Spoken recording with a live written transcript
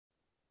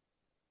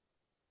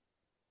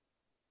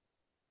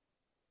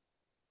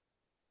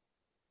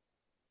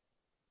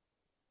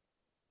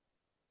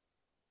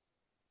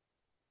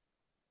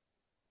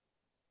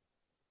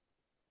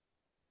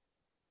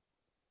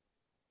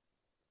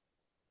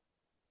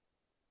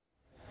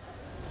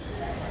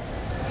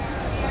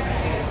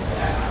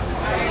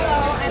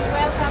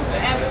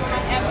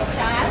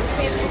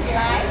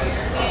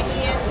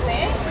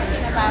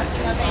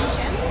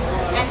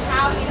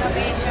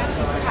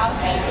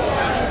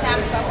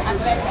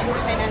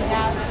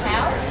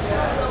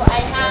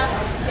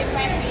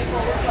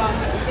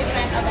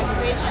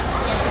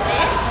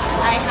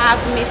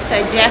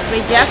Mr.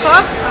 Jeffrey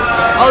Jacobs.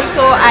 Also,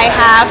 I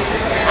have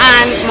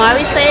Anne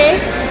Morrissey.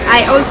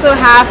 I also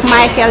have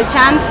Michael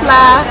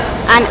Chancellor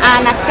and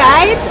Anna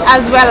Kite,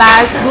 as well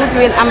as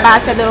Goodwill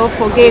Ambassador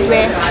for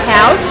Gateway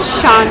Health,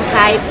 Sean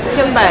Hyde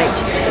Tilburg.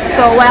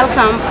 So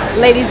welcome,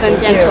 ladies and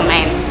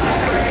gentlemen.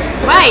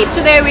 Right,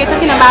 today we're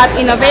talking about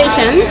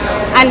innovation,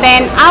 and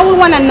then I would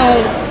want to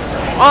know,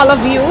 all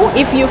of you,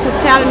 if you could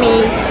tell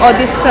me or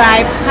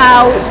describe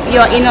how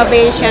your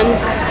innovations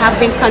have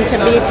been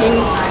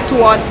contributing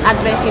towards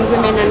addressing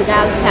women and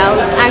girls' health,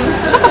 and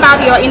talk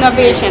about your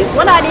innovations.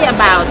 What are they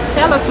about?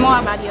 Tell us more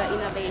about your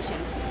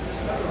innovations.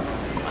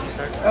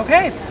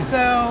 Okay,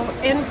 so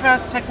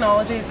InPress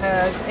Technologies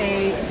has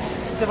a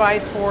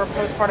device for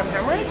postpartum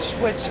hemorrhage,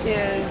 which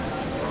is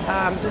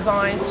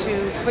designed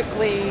to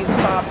quickly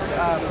stop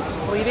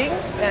bleeding,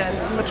 and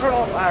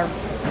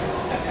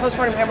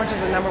postpartum hemorrhage is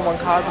the #1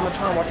 cause of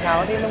maternal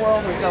mortality in the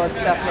world, and so it's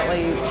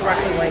definitely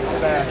directly linked to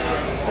the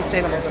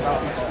Sustainable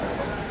Development Goals.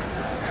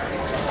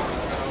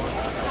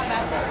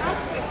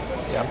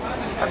 Yeah,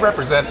 I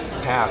represent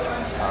PATH,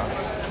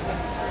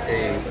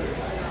 a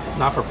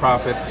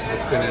not-for-profit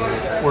that's been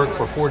in work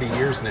for 40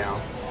 years now,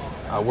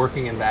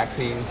 working in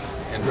vaccines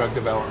and drug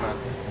development,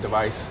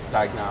 device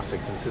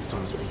diagnostics, and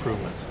systems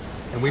improvements.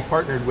 And we've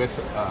partnered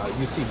with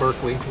UC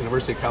Berkeley,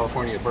 University of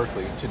California at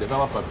Berkeley, to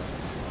develop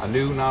a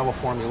new novel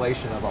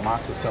formulation of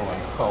amoxicillin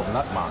called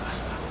NutMox.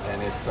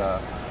 And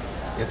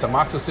it's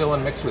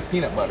amoxicillin mixed with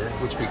peanut butter,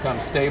 which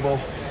becomes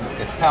stable,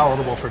 it's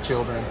palatable for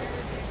children,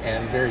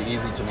 and very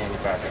easy to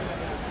manufacture.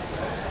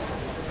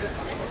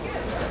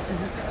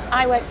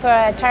 I work for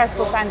a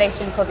charitable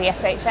foundation called the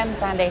SHM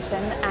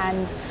Foundation,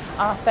 and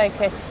our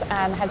focus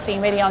has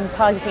been really on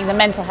targeting the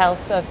mental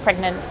health of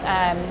pregnant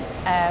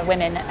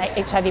women,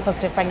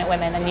 HIV-positive pregnant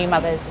women and new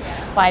mothers,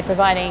 by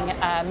providing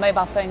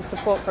mobile phone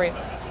support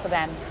groups for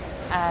them,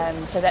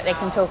 so that they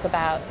can talk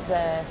about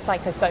the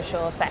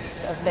psychosocial effects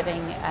of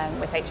living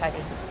with HIV.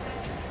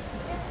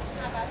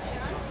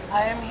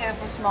 I am here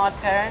for Smart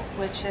Parent,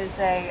 which is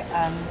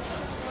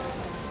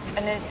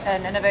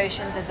an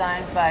innovation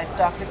designed by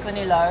Dr.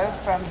 Kuni Low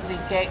from the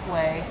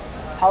Gateway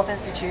Health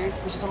Institute,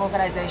 which is an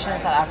organization in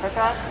South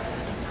Africa.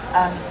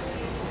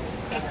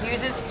 It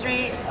uses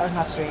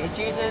it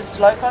uses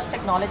low-cost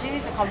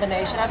technologies, a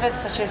combination of it,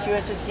 such as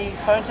USSD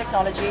phone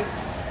technology,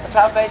 a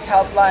cloud-based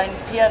helpline,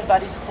 peer and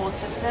buddy support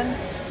system,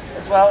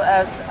 as well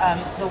as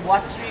the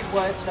What 3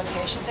 Words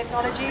location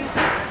technology.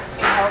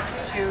 It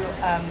helps to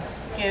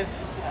give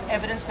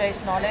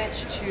evidence-based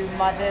knowledge to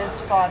mothers,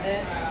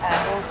 fathers,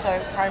 and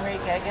also primary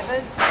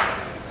caregivers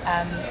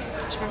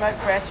to promote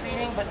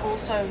breastfeeding, but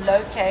also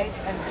locate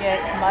and get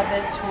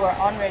mothers who are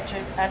on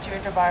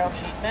antiretroviral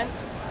treatment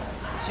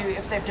to,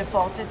 if they've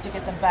defaulted, to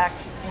get them back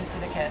into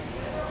the care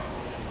system.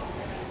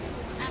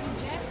 And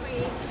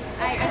Jeffrey,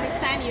 I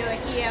understand you're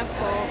here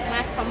for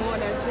Mark for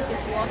Mothers, which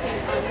is working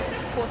on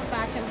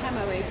postpartum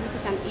hemorrhage, which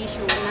is an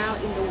issue now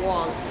in the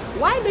world.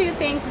 Why do you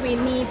think we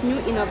need new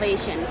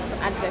innovations to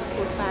address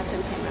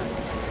postpartum hemorrhage?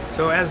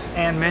 So as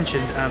Anne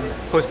mentioned,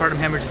 postpartum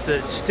hemorrhage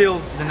is still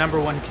the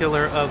 #1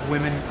 killer of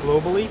women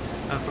globally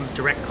from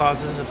direct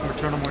causes of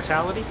maternal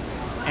mortality.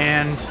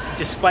 And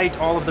despite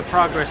all of the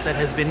progress that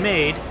has been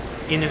made,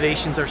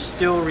 innovations are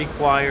still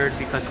required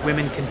because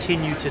women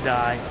continue to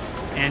die.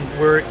 And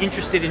we're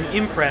interested in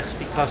InPress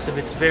because of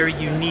its very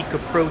unique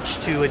approach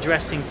to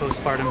addressing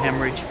postpartum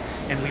hemorrhage,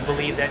 and we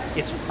believe that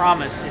its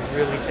promise is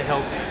really to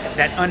help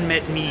that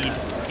unmet need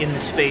in the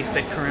space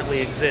that currently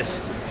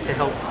exists to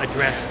help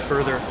address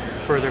further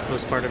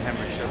postpartum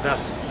hemorrhage, so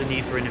thus the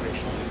need for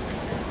innovation.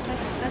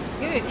 That's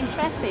good,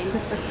 interesting.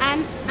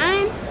 and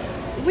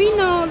we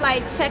know,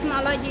 like,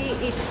 technology,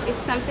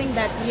 it's something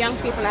that young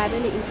people are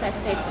really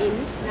interested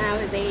in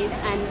nowadays,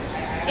 and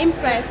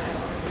InPress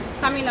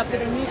coming up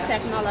with a new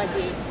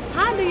technology.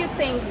 How do you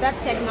think that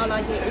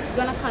technology is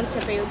going to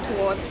contribute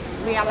towards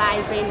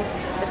realizing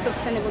the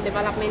Sustainable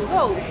Development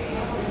Goals?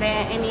 Is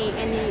there any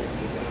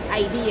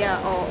idea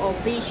or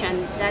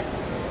vision that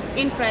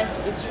InPress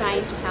is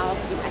trying to help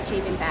in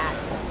achieving that?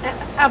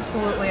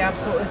 Absolutely,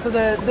 absolutely. So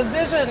the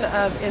vision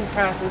of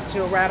InPress is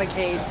to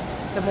eradicate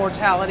the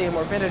mortality and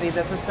morbidity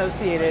that's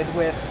associated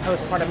with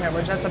postpartum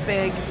hemorrhage. That's a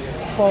big,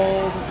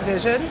 bold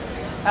vision.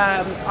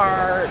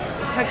 Our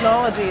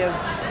technology, as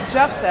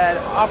Jeff said,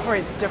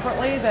 operates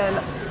differently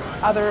than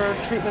other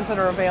treatments that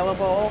are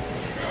available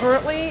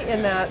currently,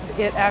 in that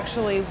it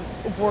actually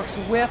works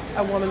with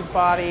a woman's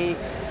body,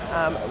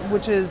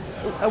 which is,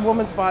 a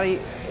woman's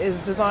body is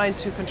designed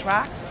to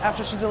contract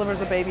after she delivers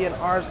a baby, and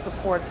ours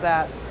supports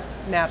that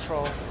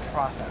natural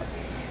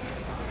process.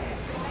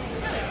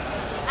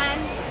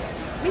 And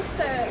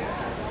Mr.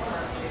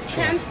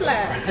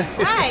 Chancellor,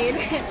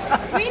 right?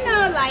 We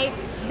know, like,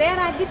 there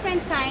are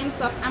different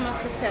kinds of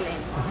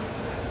amoxicillin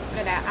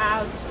that are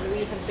out.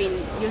 We have been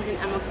using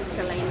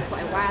amoxicillin for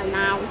a while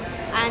now,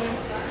 and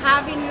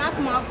having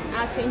NutMox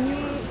as a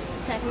new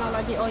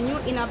technology or new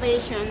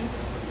innovation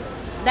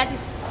that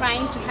is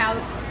trying to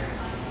help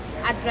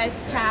address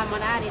child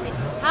mortality.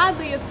 How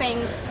do you think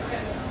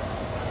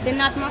the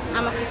Notmox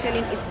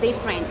amoxicillin is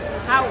different.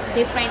 How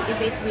different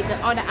is it with the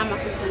other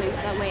amoxicillins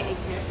that were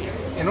existing?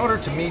 In order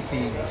to meet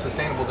the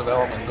Sustainable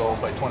Development Goals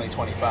by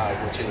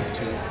 2025, which is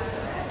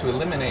to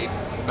eliminate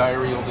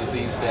diarrheal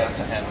disease death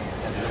and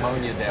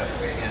pneumonia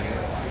deaths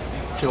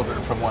in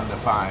children from 1 to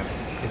 5,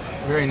 it's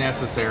very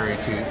necessary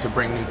to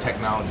bring new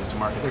technologies to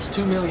market. There's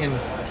 2 million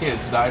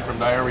kids die from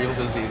diarrheal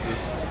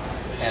diseases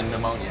and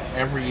pneumonia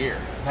every year.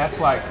 That's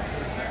like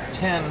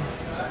 10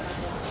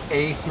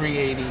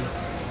 A380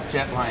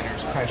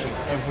 jetliners crashing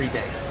every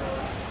day.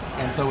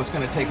 And so it's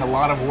going to take a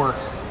lot of work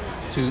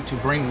to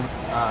bring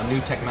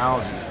new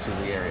technologies to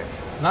the area.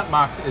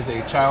 Nutmox is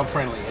a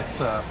child-friendly.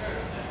 It's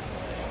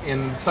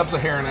in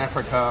sub-Saharan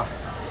Africa,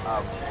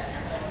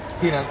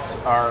 peanuts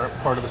are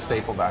part of the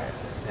staple diet.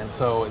 And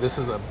so this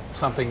is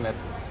something that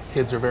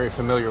kids are very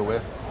familiar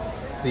with.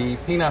 The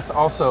peanuts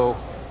also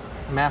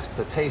mask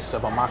the taste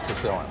of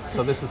amoxicillin.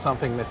 So this is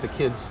something that the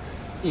kids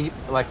eat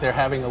like they're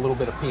having a little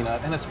bit of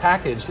peanut, and it's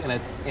packaged in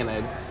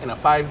a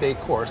 5-day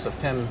course of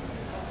 10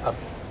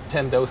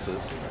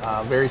 doses.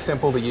 Very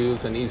simple to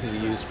use and easy to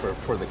use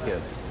for the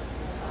kids.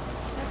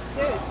 That's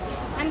good.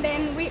 And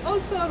then we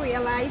also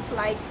realized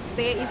like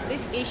there is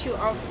this issue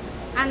of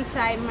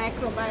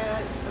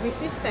antimicrobial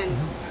resistance.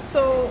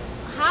 So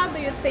how do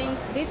you think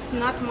this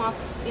Nutmox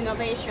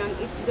innovation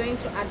is going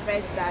to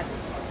address that,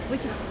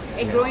 which is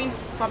a growing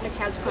public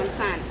health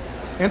concern?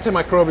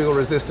 Antimicrobial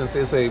resistance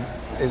is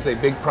a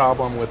big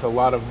problem with a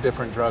lot of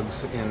different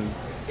drugs in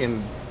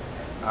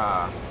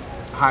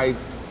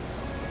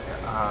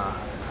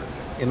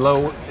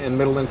low and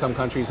middle income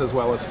countries as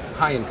well as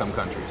high income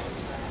countries.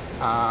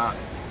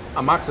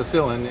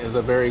 Amoxicillin is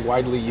a very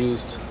widely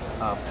used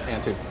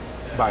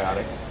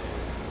antibiotic.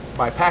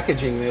 By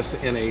packaging this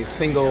in a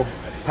single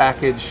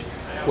package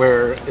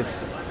where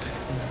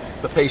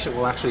the patient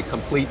will actually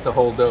complete the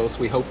whole dose,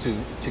 we hope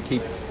to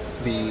keep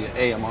the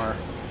AMR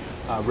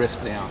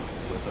risk down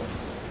with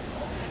us.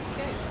 That's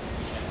good.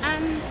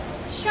 And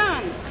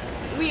Sean,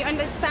 we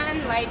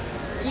understand like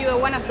you are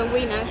one of the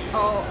winners,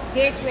 or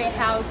Gateway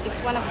Health is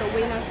one of the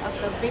winners of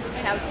the VIFT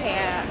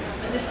Healthcare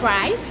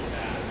Prize.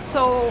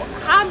 So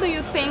how do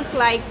you think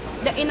like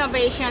the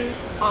innovation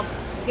of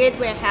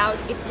Gateway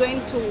Health is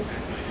going to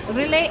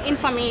relay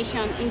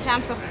information in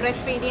terms of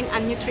breastfeeding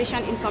and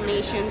nutrition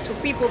information to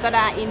people that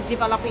are in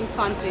developing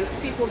countries,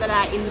 people that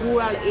are in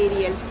rural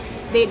areas?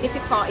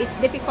 It's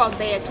difficult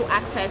there to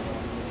access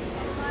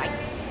like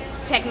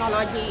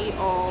technology,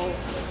 or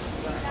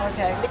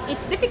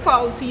it's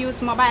difficult to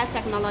use mobile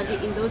technology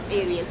in those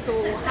areas.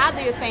 So how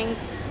do you think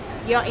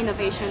your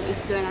innovation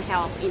is going to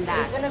help in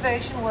that? This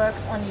innovation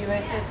works on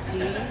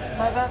USSD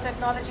mobile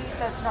technology,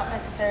 so it's not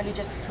necessarily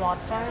just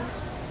smartphones.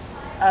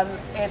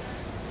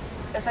 It's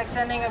like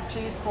sending a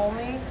please call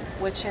me,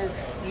 which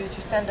is you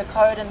send a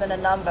code and then a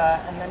number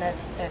and then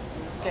it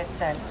gets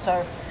sent.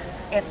 So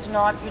it's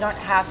not, you don't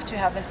have to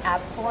have an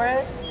app for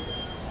it.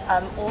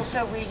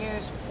 Also we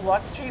use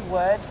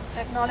what3word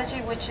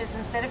technology, which is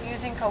instead of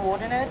using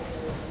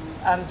coordinates,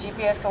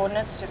 GPS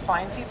coordinates to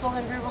find people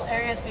in rural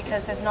areas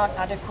because there's not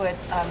adequate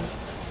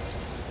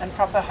and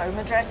proper home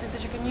addresses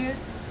that you can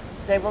use,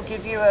 they will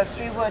give you a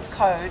 3-word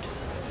code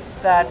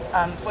that,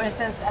 for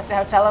instance, at the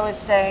hotel I was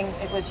staying,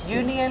 it was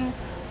Union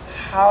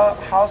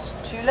House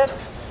Tulip.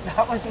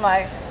 That was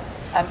my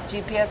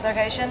GPS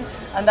location,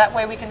 and that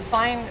way we can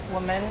find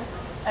women.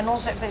 And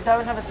also, if they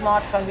don't have a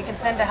smartphone, we can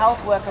send a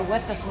health worker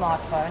with a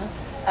smartphone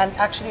and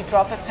actually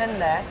drop a pin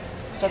there,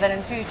 so that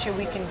in future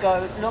we can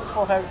go look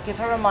for her, give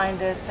her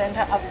reminders, send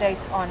her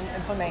updates on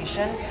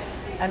information.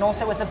 And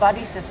also with the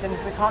buddy system,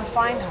 if we can't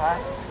find her,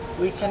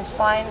 we can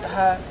find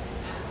her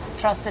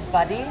trusted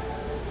buddy,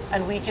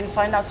 and we can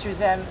find out through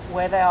them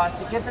where they are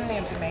to give them the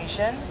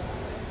information,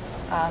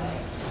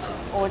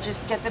 or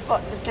just get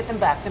them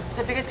back.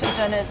 The biggest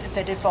concern is if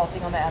they're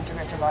defaulting on their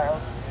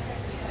antiretrovirals.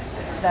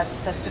 That's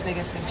the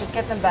biggest thing. Just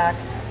get them back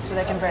so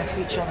they can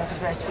breastfeed children, because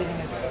breastfeeding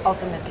is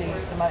ultimately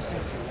the most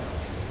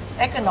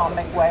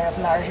economic way of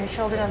nourishing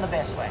children and the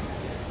best way.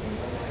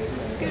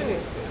 That's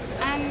good.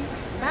 And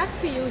back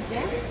to you,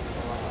 Jeff.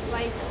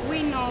 Like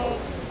we know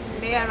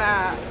there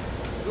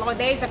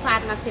is a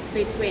partnership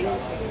between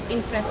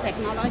Impress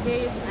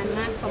Technologies and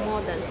Man for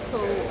Mothers. So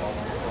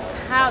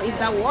how is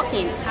that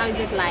working? How is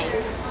it like?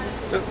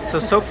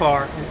 So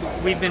far,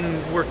 we've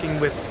been working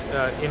with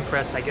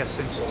Impress, I guess,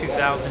 since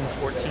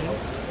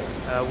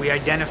 2014. We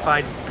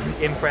identified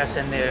Impress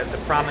and the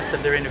promise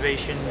of their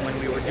innovation when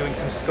we were doing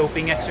some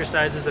scoping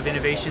exercises of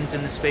innovations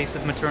in the space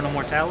of maternal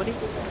mortality.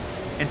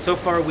 And so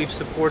far, we've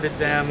supported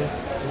them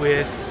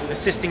with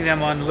assisting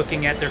them on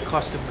looking at their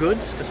cost of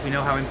goods, because we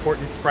know how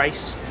important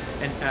price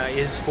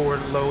is for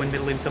low and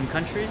middle income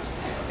countries.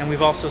 And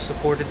we've also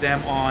supported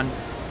them on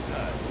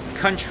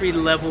country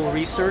level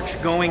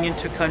research, going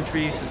into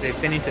countries. They've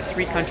been into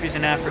 3 countries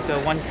in Africa,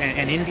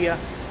 and India,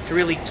 to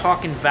really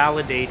talk and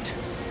validate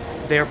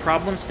their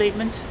problem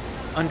statement,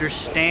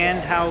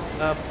 understand how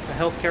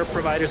healthcare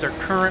providers are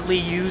currently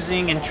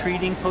using and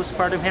treating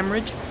postpartum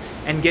hemorrhage,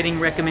 and getting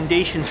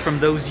recommendations from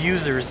those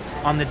users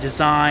on the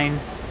design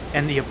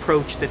and the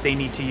approach that they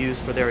need to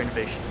use for their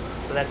innovation.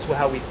 So that's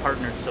how we've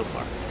partnered so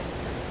far.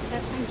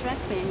 That's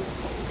interesting.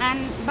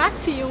 And back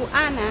to you,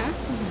 Anna.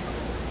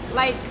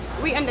 Like,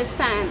 we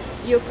understand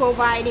you're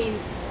providing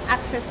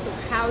access to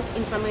health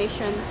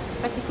information,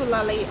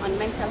 particularly on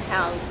mental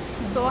health.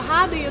 So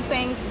how do you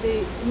think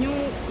the new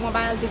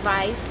mobile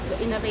device,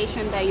 the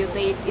innovation that you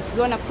did, it's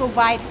going to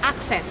provide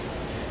access?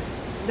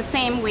 The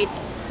same with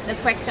the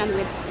question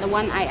with the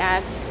one I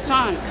asked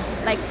Sean.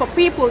 Like, for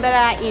people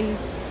that are in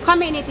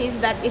communities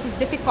that it is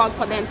difficult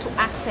for them to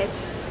access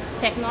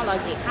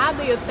technology, how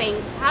do you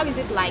think, how is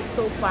it like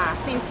so far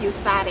since you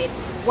started?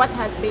 What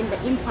has been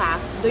the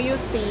impact? Do you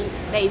see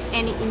there is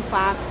any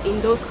impact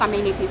in those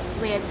communities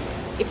where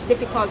it's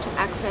difficult to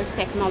access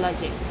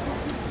technology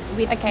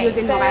with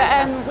using mobile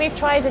phones? We've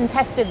tried and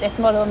tested this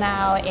model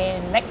now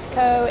in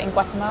Mexico, in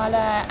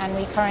Guatemala, and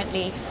we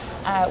currently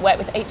work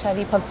with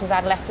HIV positive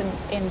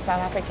adolescents in South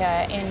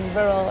Africa in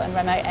rural and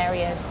remote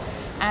areas.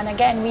 And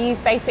again, we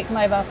use basic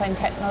mobile phone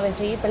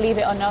technology. Believe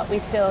it or not, we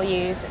still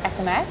use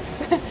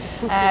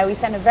SMS. We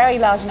send a very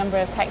large number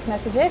of text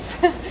messages.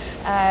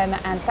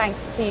 And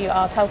thanks to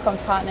our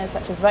telecoms partners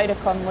such as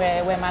Vodacom,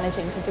 we're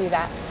managing to do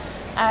that.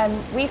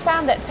 We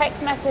found that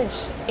text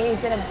message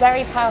is in a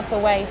very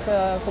powerful way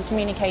for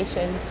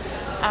communication.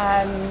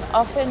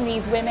 Often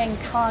these women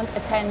can't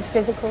attend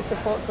physical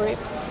support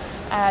groups.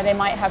 They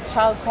might have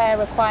childcare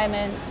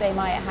requirements, they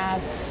might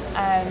have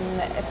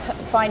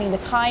finding the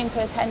time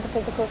to attend a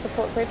physical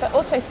support group, but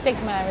also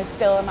stigma is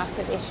still a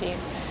massive issue.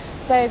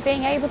 So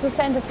being able to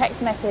send a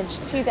text message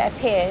to their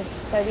peers,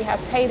 so we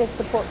have tailored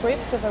support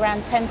groups of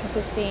around 10 to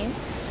 15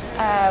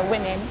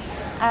 women,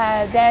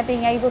 they're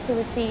being able to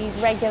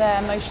receive regular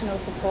emotional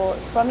support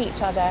from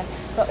each other,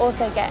 but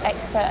also get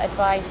expert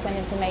advice and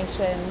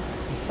information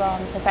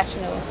from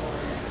professionals.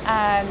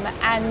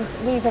 And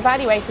we've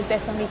evaluated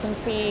this and we can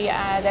see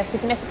there's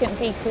significant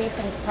decrease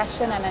in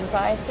depression and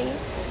anxiety,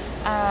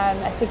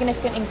 a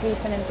significant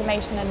increase in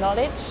information and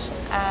knowledge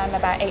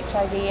about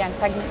HIV and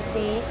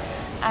pregnancy,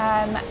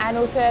 and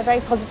also a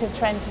very positive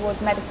trend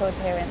towards medical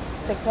adherence,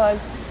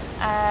 because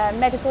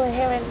medical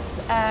adherence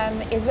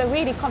is a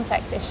really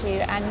complex issue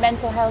and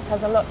mental health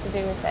has a lot to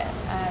do with it.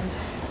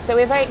 So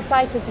we're very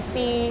excited to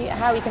see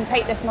how we can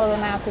take this model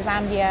now to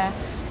Zambia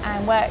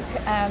and work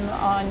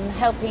on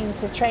helping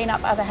to train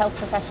up other health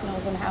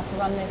professionals on how to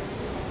run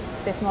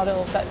this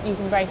model, but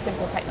using very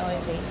simple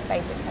technology,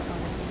 basic technology.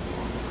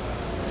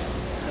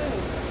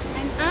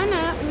 And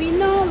Anna, we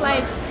know,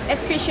 like,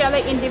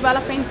 especially in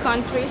developing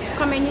countries,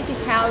 community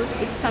health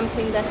is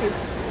something that is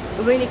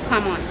really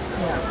common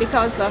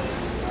because of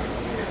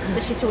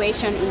the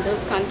situation in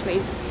those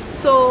countries.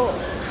 So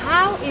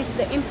how is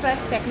the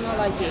Impress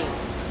technology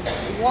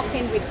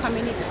working with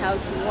community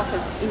health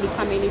workers in the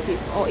communities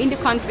or in the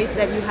countries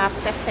that you have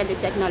tested the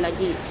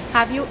technology?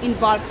 Have you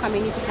involved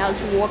community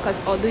health workers,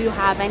 or do you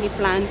have any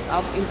plans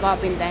of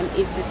involving them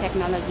if the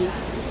technology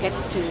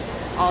gets to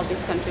all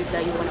these countries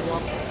that you want to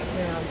work with?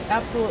 Yeah,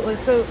 absolutely.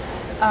 So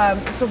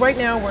right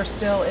now we're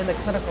still in the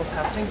clinical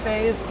testing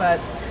phase, but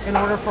in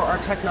order for our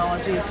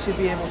technology to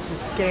be able to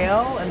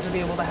scale and to be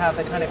able to have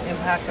the kind of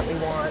impact that we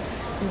want,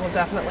 we will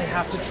definitely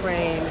have to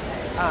train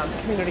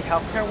community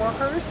healthcare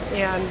workers.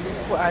 And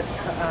what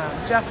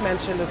Jeff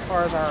mentioned, as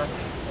far as our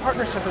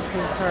partnership is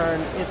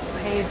concerned, it's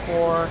paid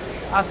for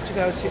us to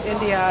go to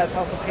India. It's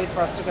also paid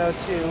for us to go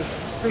to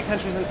 3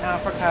 countries in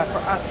Africa for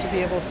us to be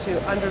able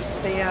to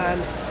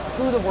understand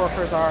who the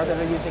workers are that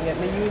are using it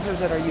and the users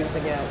that are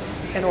using it,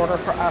 in order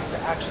for us to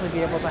actually be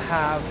able to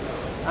have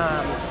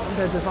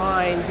the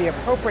design be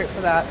appropriate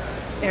for that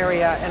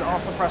area, and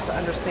also for us to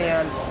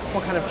understand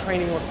what kind of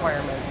training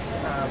requirements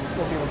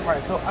will be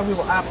required. So we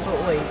will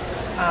absolutely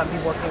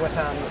be working with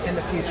them in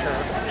the future.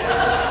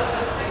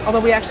 Although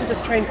we actually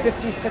just trained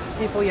 56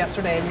 people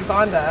yesterday in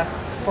Uganda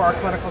for our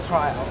clinical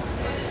trial.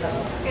 So.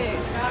 That's good.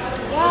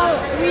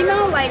 Well, we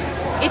know, like,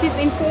 it is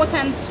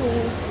important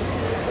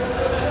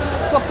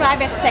for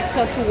private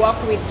sector to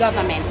work with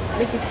government,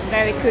 which is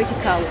very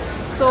critical.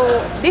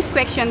 So this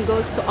question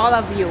goes to all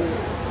of you.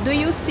 Do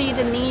you see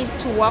the need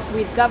to work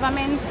with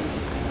governments?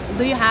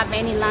 Do you have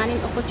any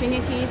learning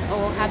opportunities,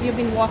 or have you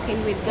been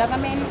working with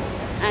government?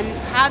 And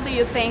how do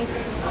you think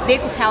they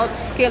could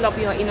help scale up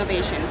your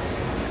innovations?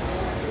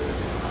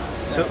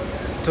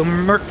 So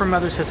Merck for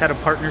Mothers has had a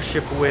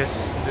partnership with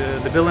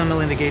the Bill and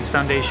Melinda Gates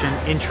Foundation,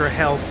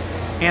 IntraHealth,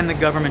 and the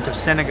government of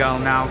Senegal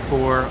now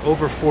for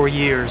over 4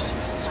 years,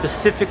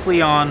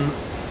 specifically on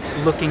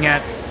looking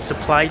at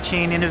supply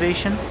chain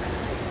innovation.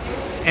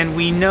 And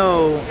we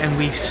know and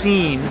we've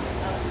seen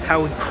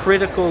how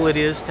critical it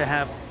is to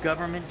have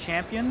government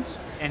champions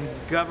and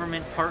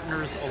government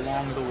partners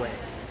along the way.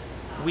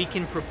 We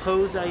can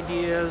propose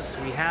ideas,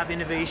 we have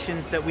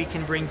innovations that we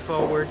can bring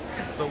forward,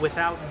 but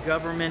without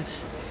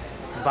government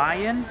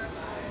buy-in,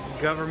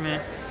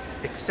 government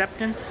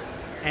acceptance,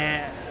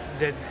 and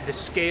the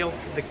scale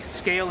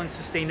and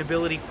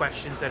sustainability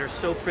questions that are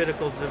so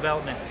critical to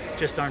development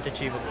just aren't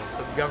achievable.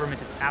 So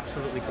government is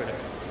absolutely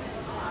critical.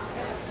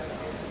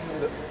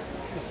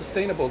 The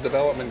sustainable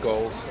development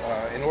goals,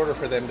 in order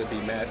for them to be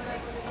met,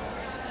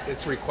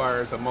 it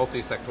requires a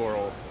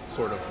multi-sectoral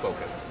sort of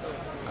focus.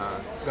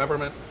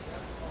 Government,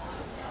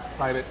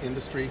 private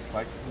industry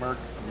like Merck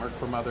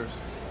for Mothers,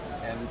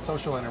 and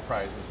social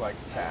enterprises like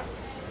PATH.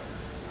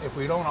 If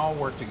we don't all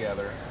work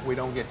together, we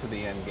don't get to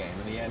the end game,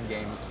 and the end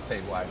game is to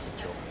save lives of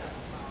children.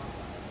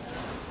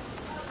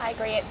 I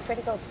agree, it's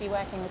critical to be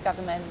working with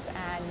government,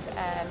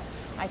 and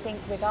I think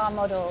with our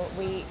model,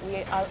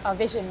 our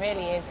vision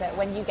really is that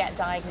when you get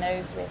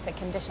diagnosed with a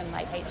condition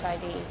like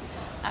HIV,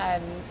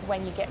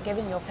 when you get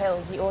given your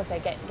pills, you also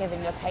get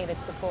given your tailored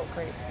support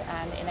group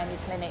in any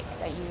clinic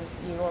that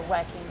you are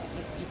working,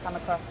 that you come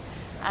across.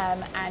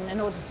 And in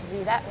order to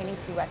do that, we need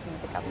to be working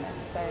with the government.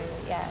 So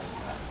yeah,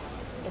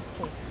 it's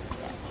key.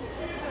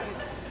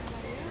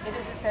 Yeah. It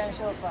is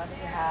essential for us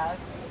to have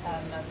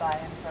a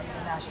buy-in from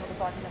the National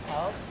Department of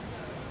Health,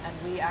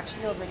 and we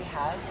actually already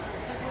have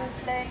people in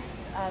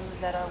place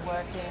that are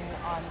working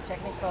on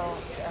technical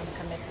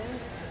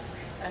committees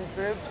and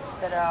groups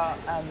that are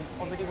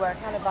already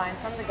working on a buy-in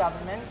from the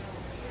government.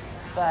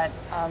 But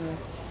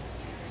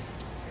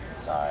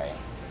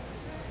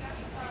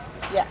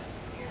yes,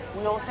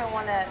 we also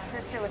want to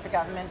sister with the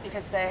government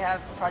because they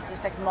have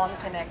projects like Mom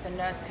Connect and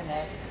Nurse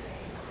Connect,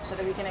 so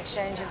that we can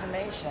exchange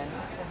information.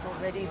 That's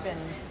already been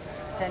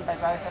attended by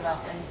both of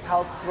us and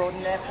help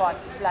broaden their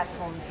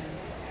platforms and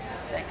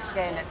like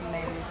scale it and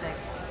maybe like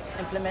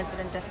implement it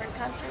in different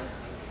countries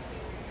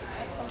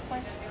at some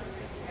point.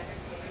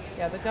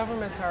 Yeah, the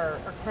governments are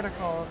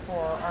critical for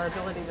our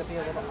ability to be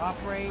able to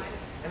operate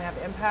and have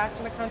impact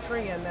in a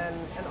country, and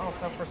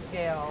also for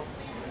scale.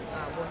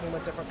 Working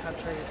with different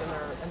countries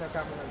and their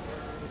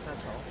governments is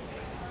essential,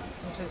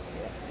 which is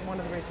one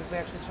of the reasons we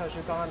actually chose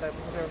Uganda,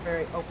 because they were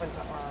very open to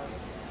our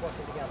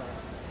working together.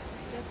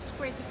 That's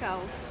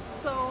critical.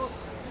 So,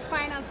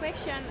 final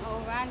question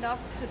or round up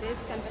to this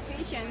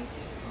conversation.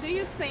 Do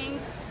you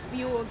think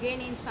you are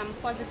gaining some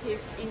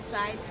positive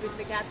insights with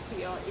regards to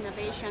your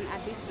innovation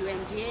at this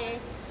UNGA?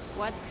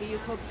 What do you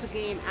hope to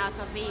gain out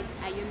of it?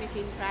 Are you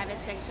meeting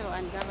private sector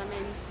and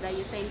governments that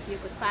you think you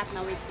could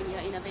partner with in your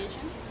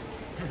innovations?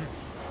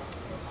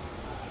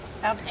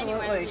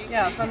 Absolutely,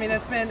 yes. I mean,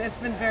 it's been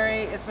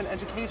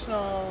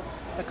educational.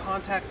 The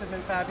contacts have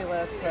been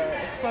fabulous.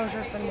 The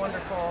exposure's been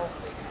wonderful.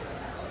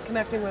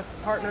 Connecting with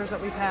partners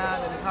that we've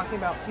had and talking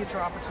about future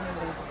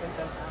opportunities has been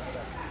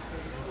fantastic.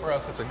 For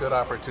us, it's a good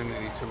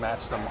opportunity to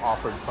match some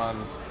offered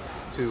funds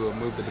to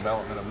move the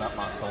development of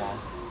nutmocks along.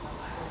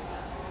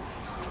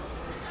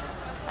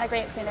 I agree.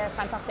 It's been a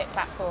fantastic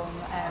platform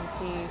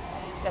to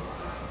just,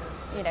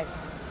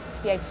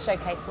 to be able to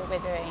showcase what we're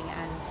doing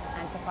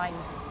and to find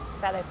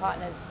fellow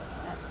partners.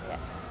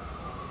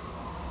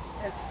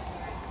 It's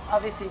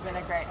obviously been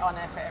a great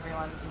honor for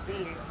everyone to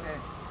be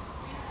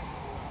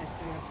at this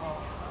beautiful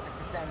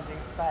assembly,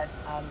 but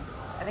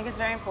I think it's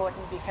very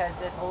important because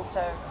it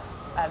also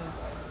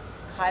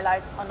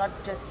highlights on not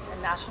just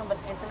a national but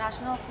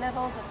international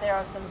level that there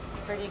are some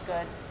pretty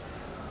good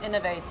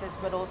innovators,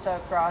 but also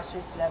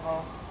grassroots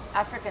level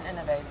African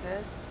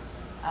innovators,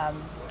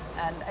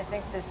 and I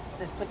think this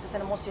puts us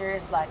in a more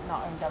serious light in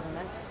our own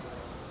government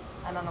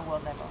and on a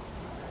world level.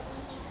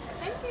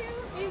 Thank you.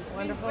 It's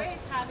Wonderful. been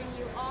great having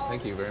you all.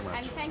 Thank you very much.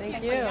 And thank you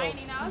for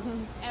joining us,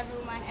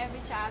 Everyone,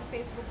 Every Child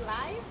Facebook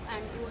Live.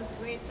 And it was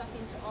great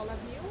talking to all of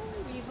you.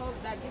 We hope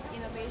that these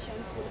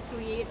innovations will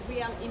create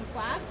real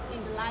impact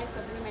in the lives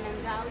of women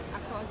and girls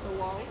across the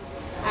world.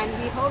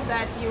 And we hope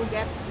that you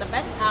get the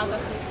best out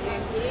of this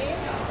UNGA.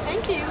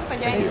 Thank you for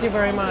joining us. Thank you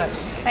very much.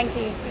 Thank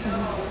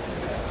you.